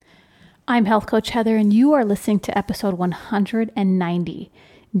I'm Health Coach Heather, and you are listening to episode 190,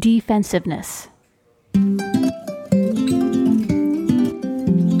 Defensiveness.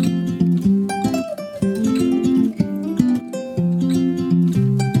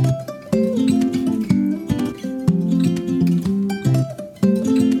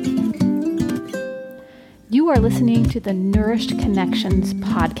 You are listening to the Nourished Connections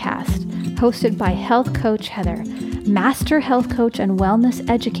podcast, hosted by Health Coach Heather, Master Health Coach and Wellness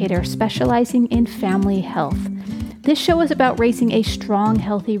Educator specializing in family health. This show is about raising a strong,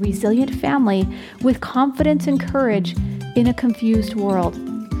 healthy, resilient family with confidence and courage in a confused world.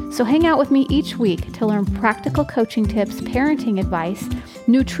 So hang out with me each week to learn practical coaching tips, parenting advice,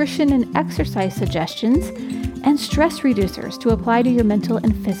 nutrition and exercise suggestions, and stress reducers to apply to your mental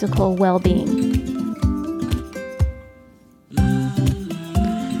and physical well-being.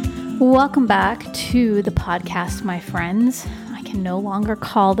 Welcome back to the podcast, my friends. I can no longer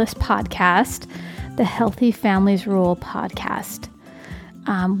call this podcast the Healthy Families Rule podcast.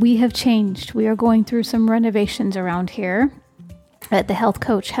 We have changed. We are going through some renovations around here at the Health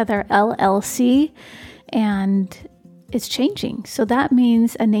Coach Heather LLC, and it's changing. So that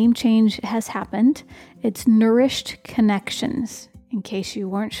means a name change has happened. It's Nourished Connections, in case you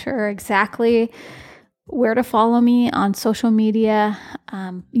weren't sure exactly where to follow me on social media.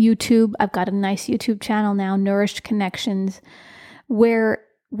 YouTube, I've got a nice YouTube channel now, Nourished Connections, where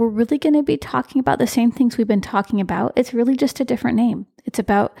we're really going to be talking about the same things we've been talking about. It's really just a different name. It's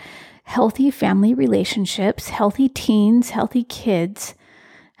about healthy family relationships, healthy teens, healthy kids,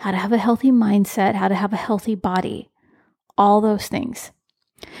 how to have a healthy mindset, how to have a healthy body, all those things.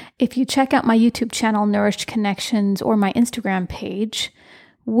 If you check out my YouTube channel, Nourished Connections, or my Instagram page,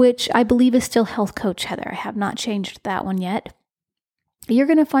 which I believe is still Health Coach Heather, I have not changed that one yet, you're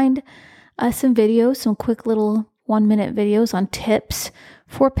going to find some videos, some quick little 1-minute videos on tips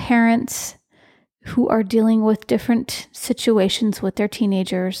for parents who are dealing with different situations with their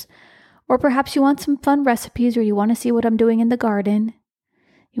teenagers. Or perhaps you want some fun recipes, or you want to see what I'm doing in the garden.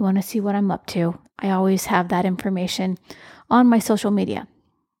 You want to see what I'm up to. I always have that information on my social media.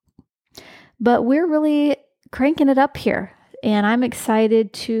 But we're really cranking it up here. And I'm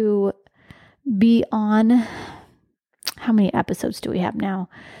excited to be on, how many episodes do we have now?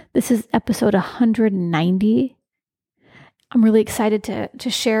 This is episode 190. I'm really excited to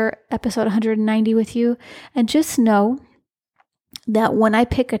share episode 190 with you. And just know that when I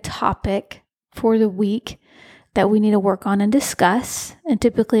pick a topic for the week that we need to work on and discuss, and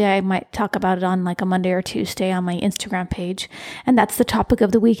typically I might talk about it on like a Monday or Tuesday on my Instagram page, and that's the topic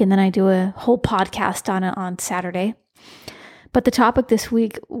of the week, and then I do a whole podcast on it on Saturday. But the topic this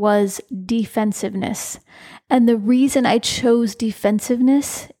week was defensiveness. And the reason I chose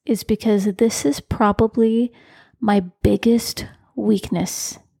defensiveness is because this is probably my biggest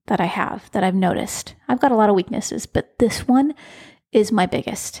weakness that I have, that I've noticed. I've got a lot of weaknesses, but this one is my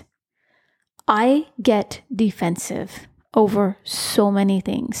biggest. I get defensive over so many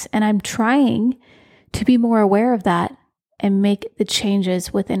things, and I'm trying to be more aware of that and make the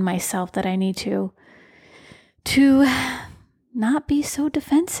changes within myself that I need to not be so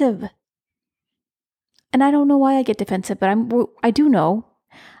defensive. And I don't know why I get defensive, but I do know.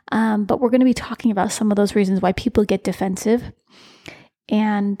 But we're going to be talking about some of those reasons why people get defensive.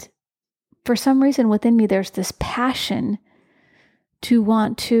 And for some reason within me, there's this passion to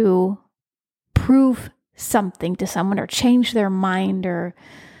want to prove something to someone or change their mind or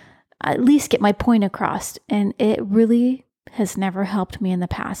at least get my point across. And it really has never helped me in the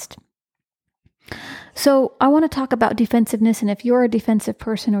past. So I want to talk about defensiveness, and if you're a defensive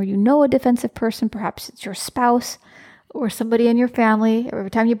person or you know a defensive person, perhaps it's your spouse or somebody in your family, every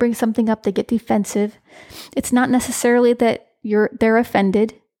time you bring something up, they get defensive. It's not necessarily that they're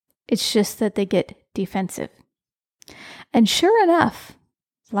offended. It's just that they get defensive. And sure enough,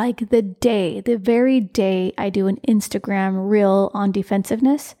 like the very day I do an Instagram reel on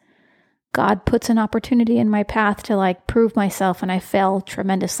defensiveness, God puts an opportunity in my path to prove myself, and I fail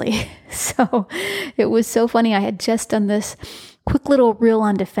tremendously. So it was so funny. I had just done this quick little reel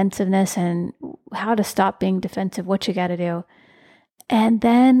on defensiveness and how to stop being defensive, what you got to do. And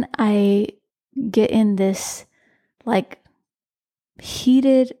then I get in this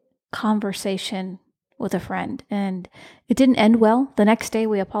heated conversation with a friend, and it didn't end well. The next day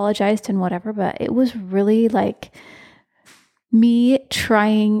we apologized and whatever, but it was really me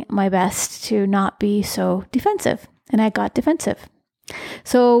trying my best to not be so defensive, and I got defensive.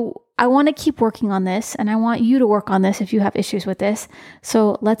 So I want to keep working on this, and I want you to work on this if you have issues with this.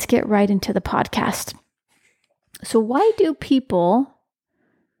 So let's get right into the podcast. So why do people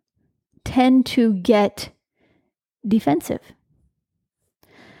tend to get defensive?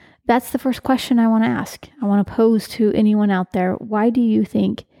 that's the first question I want to ask. I want to pose to anyone out there. Why do you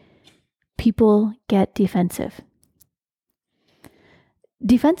think people get defensive?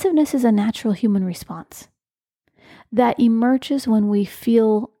 Defensiveness is a natural human response that emerges when we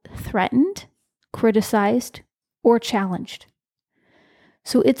feel threatened, criticized, or challenged.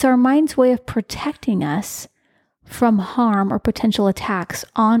 So it's our mind's way of protecting us from harm or potential attacks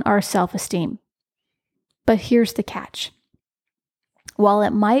on our self-esteem. But here's the catch. While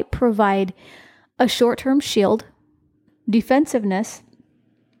it might provide a short-term shield, defensiveness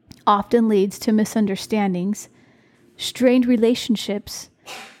often leads to misunderstandings, strained relationships,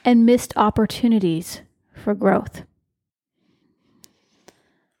 and missed opportunities for growth.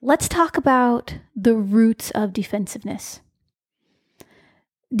 Let's talk about the roots of defensiveness.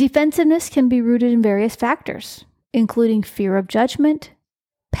 Defensiveness can be rooted in various factors, including fear of judgment,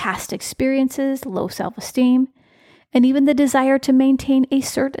 past experiences, low self-esteem, and even the desire to maintain a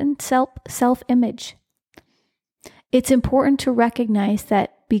certain self-image. It's important to recognize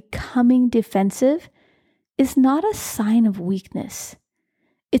that becoming defensive is not a sign of weakness.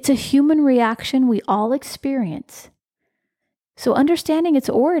 It's a human reaction we all experience. So understanding its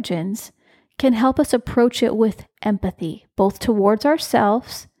origins can help us approach it with empathy, both towards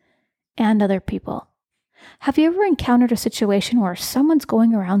ourselves and other people. Have you ever encountered a situation where someone's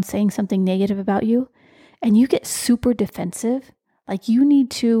going around saying something negative about you and you get super defensive? Like you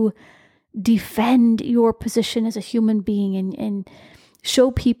need to defend your position as a human being and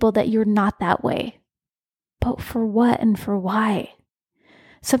show people that you're not that way. But for what and for why?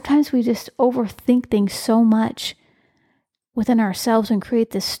 Sometimes we just overthink things so much within ourselves and create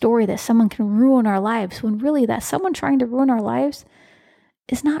this story that someone can ruin our lives, when really that someone trying to ruin our lives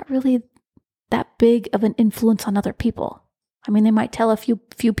is not really that big of an influence on other people. I mean, they might tell a few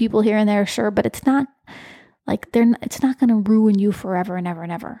people here and there, sure, but it's not like it's not going to ruin you forever and ever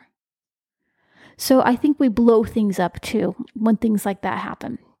and ever. So I think we blow things up too when things like that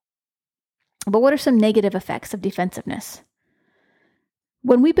happen. But what are some negative effects of defensiveness?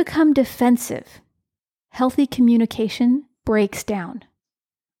 When we become defensive, healthy communication breaks down.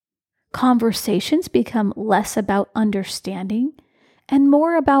 Conversations become less about understanding and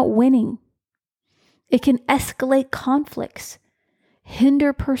more about winning. It can escalate conflicts,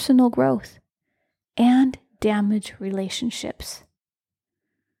 hinder personal growth, and damage relationships.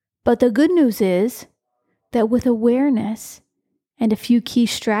 But the good news is that with awareness and a few key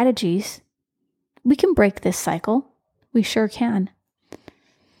strategies, we can break this cycle. We sure can.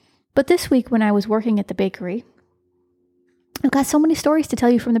 But this week when I was working at the bakery, I've got so many stories to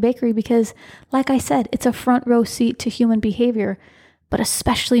tell you from the bakery because, like I said, it's a front row seat to human behavior, but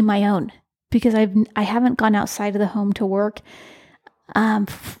especially my own, because I haven't gone outside of the home to work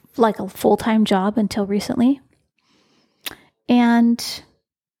like a full-time job until recently. And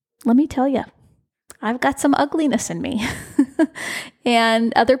let me tell you, I've got some ugliness in me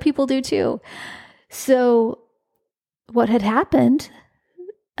and other people do too. So what had happened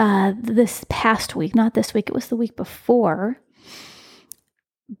this past week, not this week, it was the week before,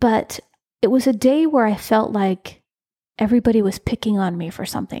 but it was a day where I felt like everybody was picking on me for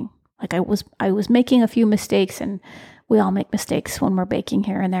something. Like I was making a few mistakes, and we all make mistakes when we're baking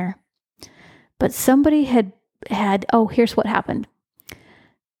here and there. But somebody had, here's what happened.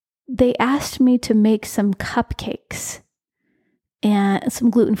 They asked me to make some cupcakes, and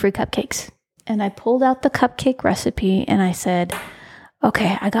some gluten-free cupcakes. And I pulled out the cupcake recipe and I said,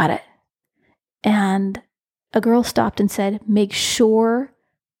 okay, I got it. And a girl stopped and said, make sure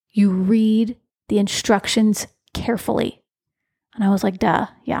you read the instructions carefully. And I was like, duh,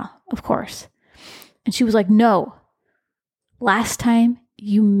 yeah, of course. And she was like, no, last time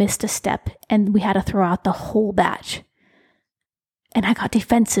you missed a step and we had to throw out the whole batch. And I got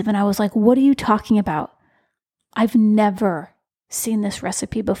defensive and I was like, what are you talking about? I've never seen this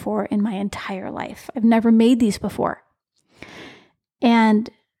recipe before in my entire life. I've never made these before. And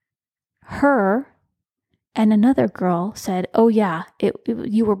her and another girl said, oh yeah,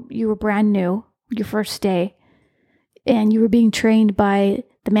 you were brand new, your first day, and you were being trained by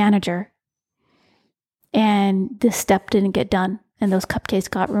the manager, and this step didn't get done, and those cupcakes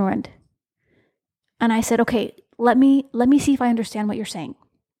got ruined. And I said, okay, let me see if I understand what you're saying.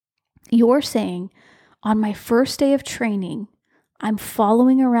 You're saying on my first day of training, I'm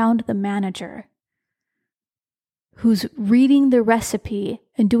following around the manager who's reading the recipe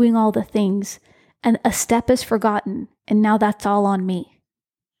and doing all the things, and a step is forgotten, and now that's all on me.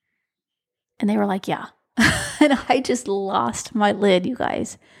 And they were like, yeah. And I just lost my lid, you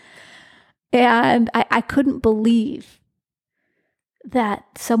guys. And I couldn't believe that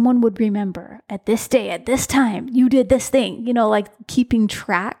someone would remember at this day, at this time, you did this thing, like keeping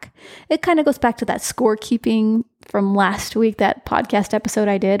track. It kind of goes back to that scorekeeping from last week, that podcast episode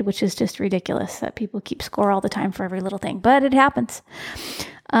I did, which is just ridiculous that people keep score all the time for every little thing, but it happens.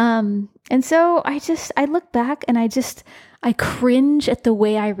 And so I look back and I cringe at the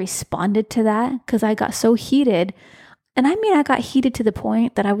way I responded to that because I got so heated. And I got heated to the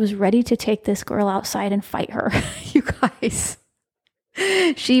point that I was ready to take this girl outside and fight her. You guys.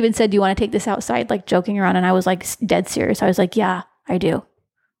 She even said, "Do you want to take this outside?" Like joking around. And I was like dead serious. I was like, "Yeah, I do.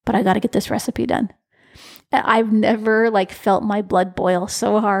 But I got to get this recipe done." I've never felt my blood boil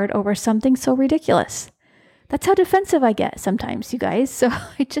so hard over something so ridiculous. That's how defensive I get sometimes, you guys. So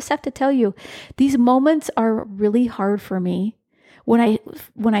I just have to tell you, these moments are really hard for me when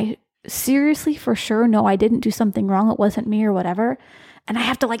I seriously for sure know I didn't do something wrong. It wasn't me or whatever. And I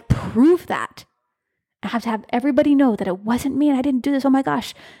have to prove that. I have to have everybody know that it wasn't me and I didn't do this. Oh my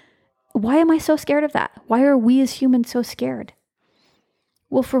gosh. Why am I so scared of that? Why are we as humans so scared?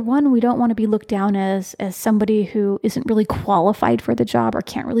 Well, for one, we don't want to be looked down as somebody who isn't really qualified for the job or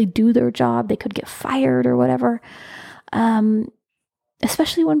can't really do their job. They could get fired or whatever.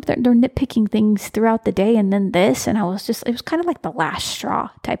 Especially when they're nitpicking things throughout the day and then this. And it was kind of like the last straw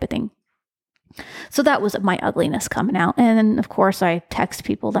type of thing. So that was my ugliness coming out. And then, of course, I text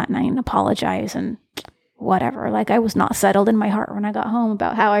people that night and apologize and whatever. I was not settled in my heart when I got home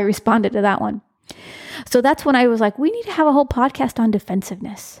about how I responded to that one. So that's when I was like, we need to have a whole podcast on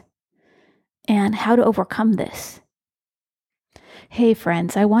defensiveness and how to overcome this. Hey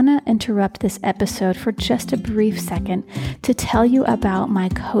friends, I want to interrupt this episode for just a brief second to tell you about my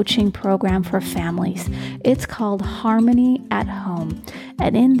coaching program for families. It's called Harmony at Home.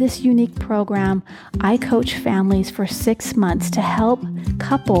 And in this unique program, I coach families for 6 months to help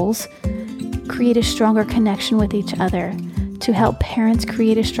couples create a stronger connection with each other, to help parents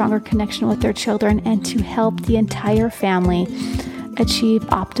create a stronger connection with their children, and to help the entire family achieve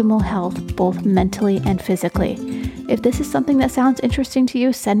optimal health, both mentally and physically. If this is something that sounds interesting to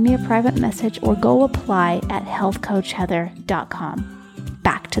you, send me a private message or go apply at healthcoachheather.com.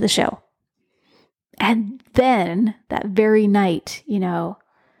 Back to the show. And then that very night,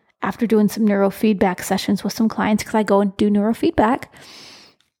 after doing some neurofeedback sessions with some clients, because I go and do neurofeedback,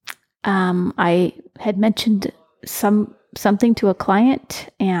 I had mentioned something to a client,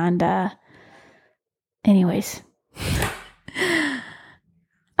 and anyways,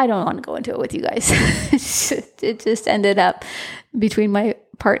 I don't want to go into it with you guys. It just ended up between my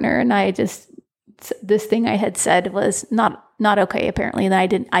partner and I. This thing I had said was not okay, apparently, and I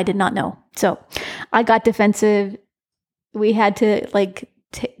did not know. So I got defensive. We had to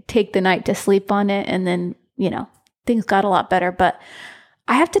take the night to sleep on it, and then things got a lot better. But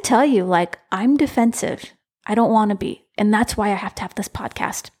I have to tell you, I'm defensive. I don't want to be, and that's why I have to have this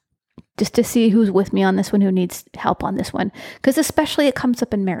podcast. Just to see who's with me on this one, who needs help on this one. Because especially it comes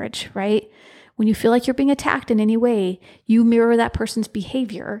up in marriage, right? When you feel like you're being attacked in any way, you mirror that person's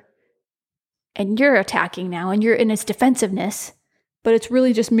behavior and you're attacking now and you're in its defensiveness, but it's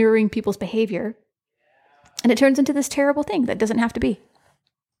really just mirroring people's behavior. And it turns into this terrible thing that doesn't have to be.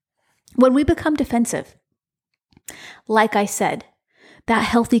 When we become defensive, like I said, that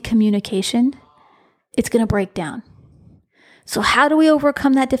healthy communication, it's going to break down. So how do we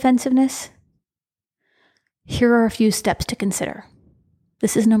overcome that defensiveness? Here are a few steps to consider.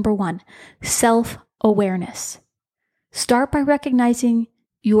 This is number 1, self-awareness. Start by recognizing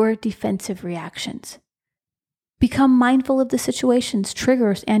your defensive reactions. Become mindful of the situations,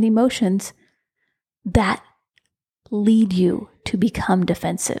 triggers, and emotions that lead you to become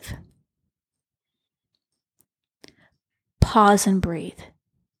defensive. Pause and breathe.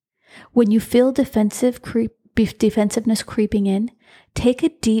 When you feel defensiveness creeping in, take a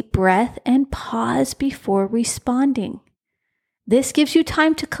deep breath and pause before responding. This gives you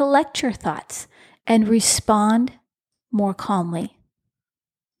time to collect your thoughts and respond more calmly.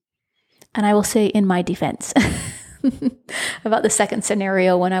 And I will say in my defense about the second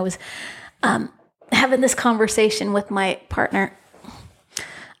scenario, when I was having this conversation with my partner,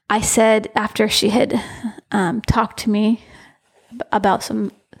 I said, after she had talked to me about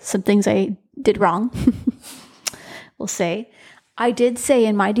some things I did wrong, we'll say, I did say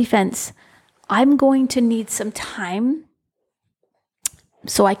in my defense, I'm going to need some time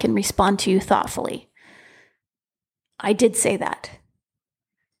so I can respond to you thoughtfully. I did say that.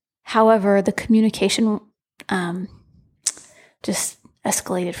 However, the communication just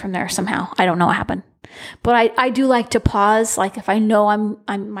escalated from there somehow. I don't know what happened. But I do like to pause. Like if I know I'm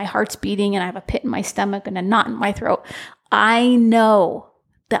my heart's beating and I have a pit in my stomach and a knot in my throat, I know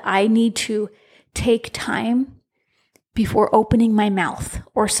that I need to take time before opening my mouth,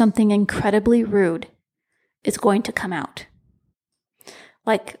 or something incredibly rude is going to come out.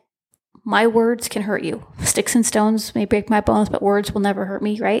 Like, my words can hurt you. Sticks and stones may break my bones, but words will never hurt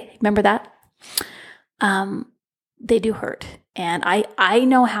me, right? Remember that? They do hurt. And I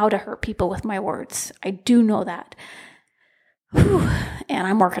know how to hurt people with my words. I do know that. Whew. And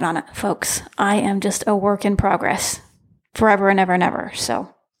I'm working on it, folks. I am just a work in progress forever and ever and ever.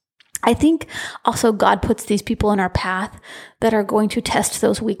 So I think also God puts these people in our path that are going to test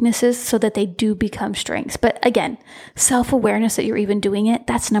those weaknesses so that they do become strengths. But again, self-awareness that you're even doing it,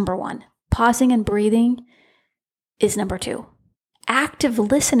 that's number one. Pausing and breathing is number two. Active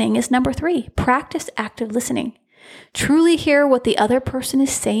listening is number three. Practice active listening. Truly hear what the other person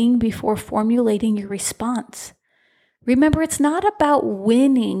is saying before formulating your response. Remember, it's not about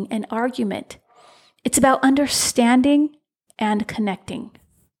winning an argument. It's about understanding and connecting.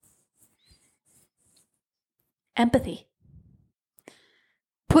 Empathy.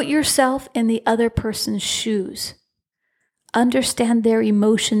 Put yourself in the other person's shoes. Understand their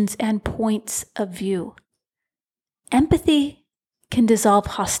emotions and points of view. Empathy can dissolve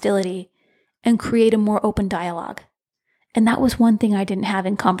hostility and create a more open dialogue. And that was one thing I didn't have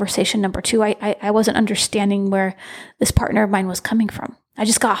in conversation number two. I wasn't understanding where this partner of mine was coming from. I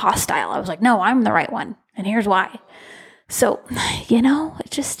just got hostile. I was like, no, I'm the right one. And here's why. So,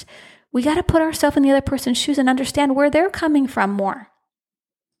 we got to put ourselves in the other person's shoes and understand where they're coming from more.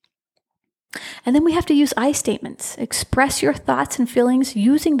 And then we have to use I statements. Express your thoughts and feelings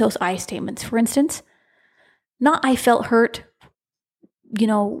using those I statements. For instance, not I felt hurt,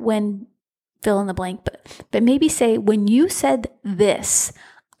 when fill in the blank, but maybe say, when you said this,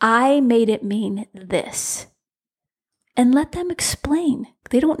 I made it mean this. And let them explain.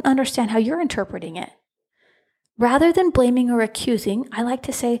 They don't understand how you're interpreting it. Rather than blaming or accusing, I like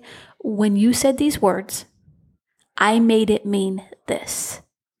to say, when you said these words, I made it mean this.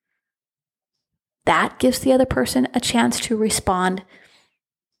 That gives the other person a chance to respond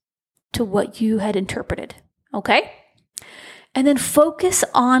to what you had interpreted. Okay? And then focus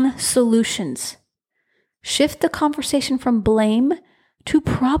on solutions. Shift the conversation from blame to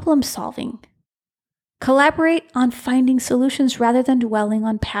problem solving. Collaborate on finding solutions rather than dwelling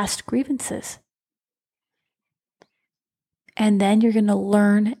on past grievances. And then you're going to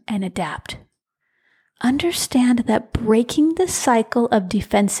learn and adapt. Understand that breaking the cycle of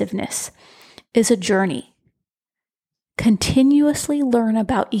defensiveness is a journey. Continuously learn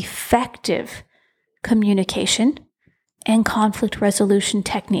about effective communication and conflict resolution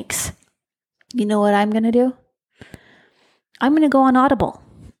techniques. You know what I'm going to do? I'm going to go on Audible.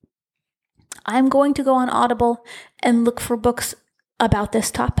 I'm going to go on Audible and look for books about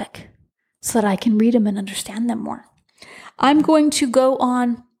this topic so that I can read them and understand them more. I'm going to go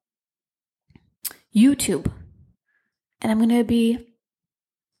on YouTube and I'm going to be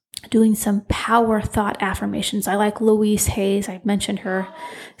doing some power thought affirmations. I like Louise Hayes. I've mentioned her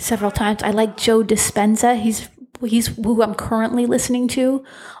several times. I like Joe Dispenza. He's who I'm currently listening to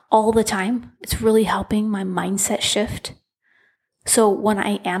all the time. It's really helping my mindset shift. So when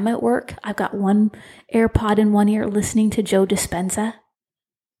I am at work, I've got one AirPod in one ear listening to Joe Dispenza,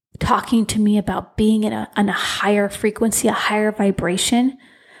 talking to me about being in a higher frequency, a higher vibration,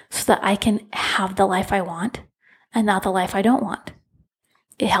 so that I can have the life I want and not the life I don't want.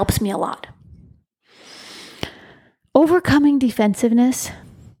 It helps me a lot. Overcoming defensiveness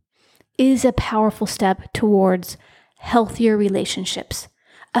is a powerful step towards healthier relationships,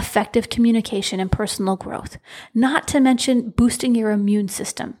 effective communication, and personal growth, not to mention boosting your immune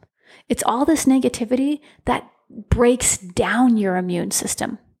system. It's all this negativity that breaks down your immune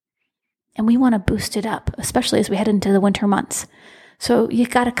system. And we want to boost it up, especially as we head into the winter months. So you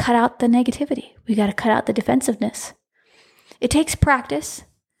got to cut out the negativity. We got to cut out the defensiveness. It takes practice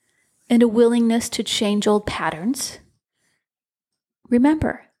and a willingness to change old patterns.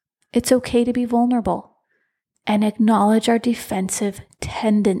 Remember, it's okay to be vulnerable and acknowledge our defensive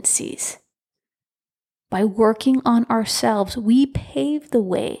tendencies. By working on ourselves, we pave the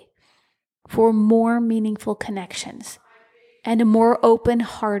way for more meaningful connections and a more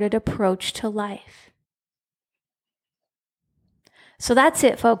open-hearted approach to life. So that's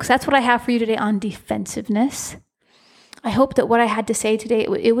it, folks. That's what I have for you today on defensiveness. I hope that what I had to say today,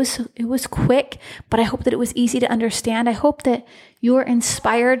 it was quick, but I hope that it was easy to understand. I hope that you're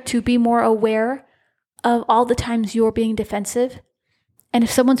inspired to be more aware of all the times you're being defensive. And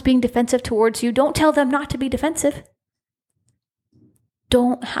if someone's being defensive towards you, don't tell them not to be defensive.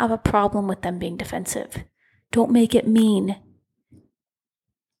 Don't have a problem with them being defensive. Don't make it mean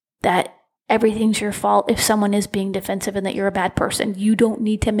that everything's your fault if someone is being defensive and that you're a bad person. You don't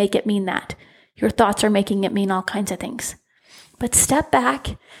need to make it mean that. Your thoughts are making it mean all kinds of things. But step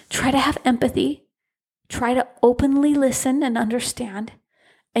back, try to have empathy, try to openly listen and understand,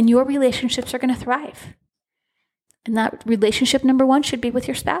 and your relationships are going to thrive. And that relationship, number 1, should be with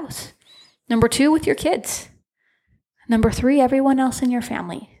your spouse. Number 2, with your kids. Number 3, everyone else in your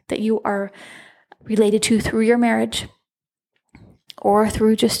family that you are related to through your marriage or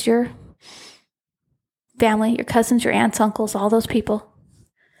through just your family, your cousins, your aunts, uncles, all those people.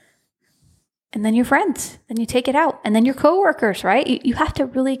 And then your friends, then you take it out. And then your coworkers, right? You have to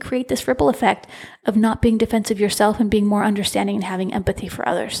really create this ripple effect of not being defensive yourself and being more understanding and having empathy for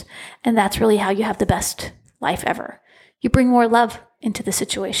others. And that's really how you have the best life ever. You bring more love into the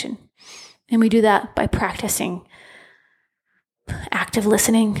situation. And we do that by practicing active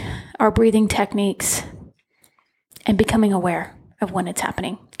listening, our breathing techniques, and becoming aware of when it's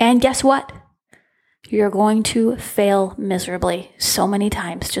happening. And guess what? You're going to fail miserably so many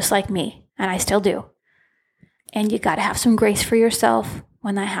times, just like me. And I still do. And you got to have some grace for yourself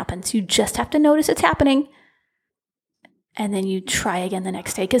when that happens. You just have to notice it's happening. And then you try again the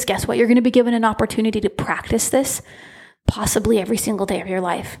next day. Because guess what? You're going to be given an opportunity to practice this possibly every single day of your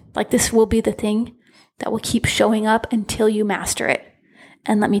life. Like, this will be the thing that will keep showing up until you master it.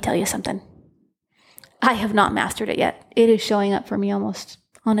 And let me tell you something. I have not mastered it yet. It is showing up for me almost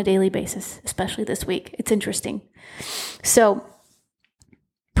on a daily basis, especially this week. It's interesting. So,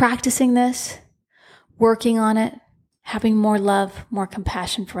 practicing this, working on it, having more love, more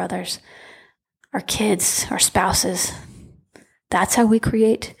compassion for others, our kids, our spouses. That's how we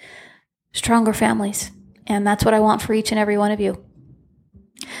create stronger families. And that's what I want for each and every one of you.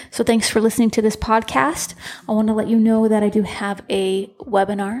 So thanks for listening to this podcast. I want to let you know that I do have a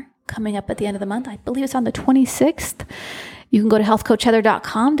webinar coming up at the end of the month. I believe it's on the 26th. You can go to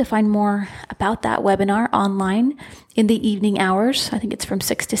healthcoachheather.com to find more about that webinar online in the evening hours. I think it's from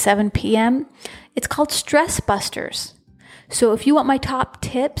 6 to 7 p.m. It's called Stress Busters. So if you want my top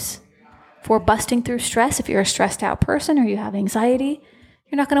tips for busting through stress, if you're a stressed out person or you have anxiety,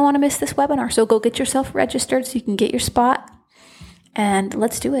 you're not going to want to miss this webinar. So go get yourself registered so you can get your spot. And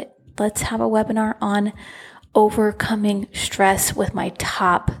let's do it. Let's have a webinar on overcoming stress with my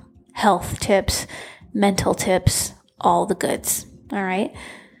top health tips, mental tips, all the goods. All right.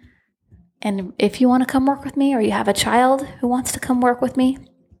 And if you want to come work with me, or you have a child who wants to come work with me,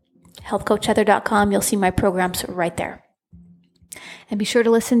 healthcoachheather.com, you'll see my programs right there. And be sure to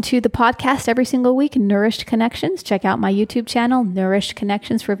listen to the podcast every single week, Nourished Connections. Check out my YouTube channel, Nourished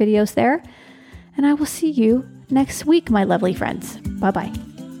Connections, for videos there. And I will see you next week, my lovely friends. Bye-bye.